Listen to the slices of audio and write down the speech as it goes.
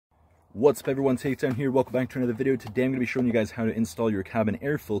What's up everyone, Takedown here. Welcome back to another video. Today I'm going to be showing you guys how to install your cabin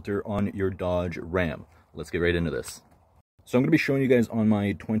air filter on your Dodge Ram. Let's get right into this. So I'm going to be showing you guys on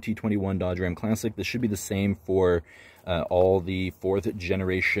my 2021 Dodge Ram Classic. This should be the same for all the 4th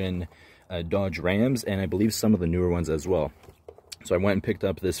generation Dodge Rams, and I believe some of the newer ones as well. So I went and picked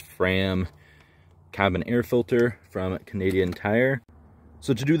up this Fram cabin air filter from Canadian Tire.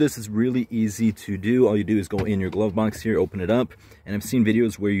 So to do this is really easy to do. All you do is go in your glove box here, open it up, and I've seen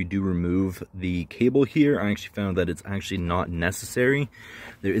videos where you do remove the cable here. I actually found that it's actually not necessary.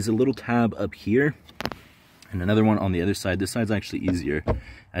 There is a little tab up here and another one on the other side. This side's actually easier.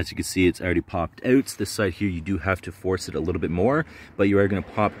 As you can see, it's already popped out. This side here, you do have to force it a little bit more, but you are going to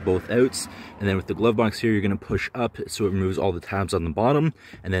pop both out. And then with the glove box here, you're going to push up so it removes all the tabs on the bottom.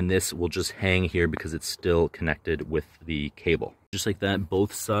 And then this will just hang here because it's still connected with the cable. Just like that,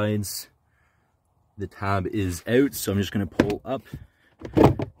 both sides, the tab is out. So I'm just going to pull up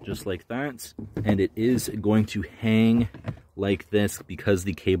just like that. And it is going to hang like this because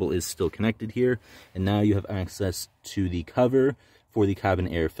the cable is still connected here. And now you have access to the cover for the cabin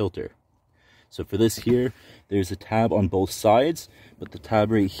air filter. So for this here, there's a tab on both sides, but the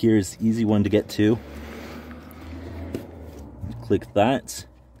tab right here is the easy one to get to. Click that.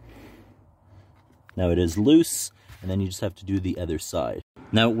 Now it is loose, and then you just have to do the other side.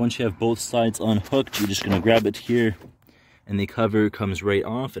 Now once you have both sides unhooked, you're just going to grab it here, and the cover comes right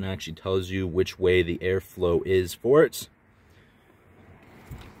off and actually tells you which way the airflow is for it.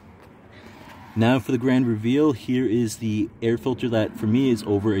 Now for the grand reveal, here is the air filter that for me is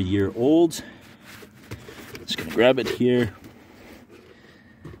over a year old. Just gonna grab it here.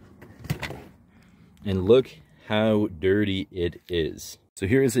 And look how dirty it is. So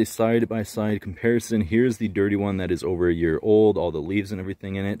here is a side-by-side comparison. Here's the dirty one that is over a year old, all the leaves and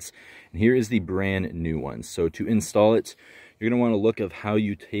everything in it. And here is the brand new one. So to install it, you're gonna wanna look at how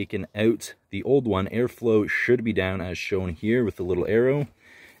you taken out the old one. Airflow should be down as shown here with the little arrow.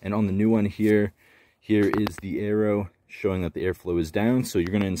 And on the new one here is the arrow showing that the airflow is down. So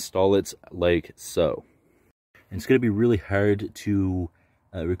you're going to install it like so. And it's going to be really hard to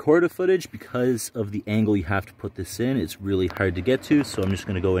record a footage because of the angle you have to put this in. It's really hard to get to, so I'm just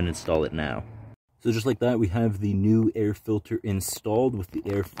going to go and install it now. So just like that, we have the new air filter installed with the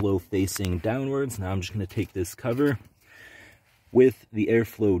airflow facing downwards. Now I'm just going to take this cover with the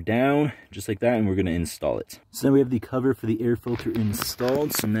airflow down, just like that, and we're going to install it. So now we have the cover for the air filter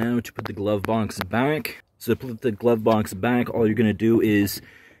installed. So now to put the glove box back. So to put the glove box back, all you're going to do is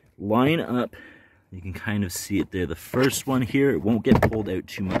line up. You can kind of see it there. The first one here, it won't get pulled out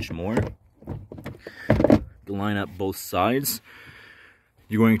too much more. Line up both sides.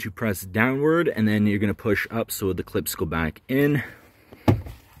 You're going to press downward, and then you're going to push up so the clips go back in.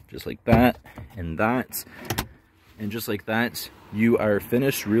 Just like that, and that. And just like that, you are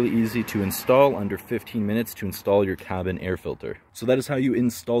finished. Really easy to install, under 15 minutes to install your cabin air filter. So that is how you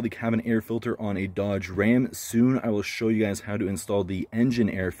install the cabin air filter on a Dodge Ram. Soon I will show you guys how to install the engine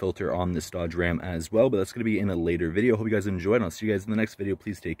air filter on this Dodge Ram as well, but that's going to be in a later video. Hope you guys enjoyed, and I'll see you guys in the next video.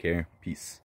 Please take care. Peace.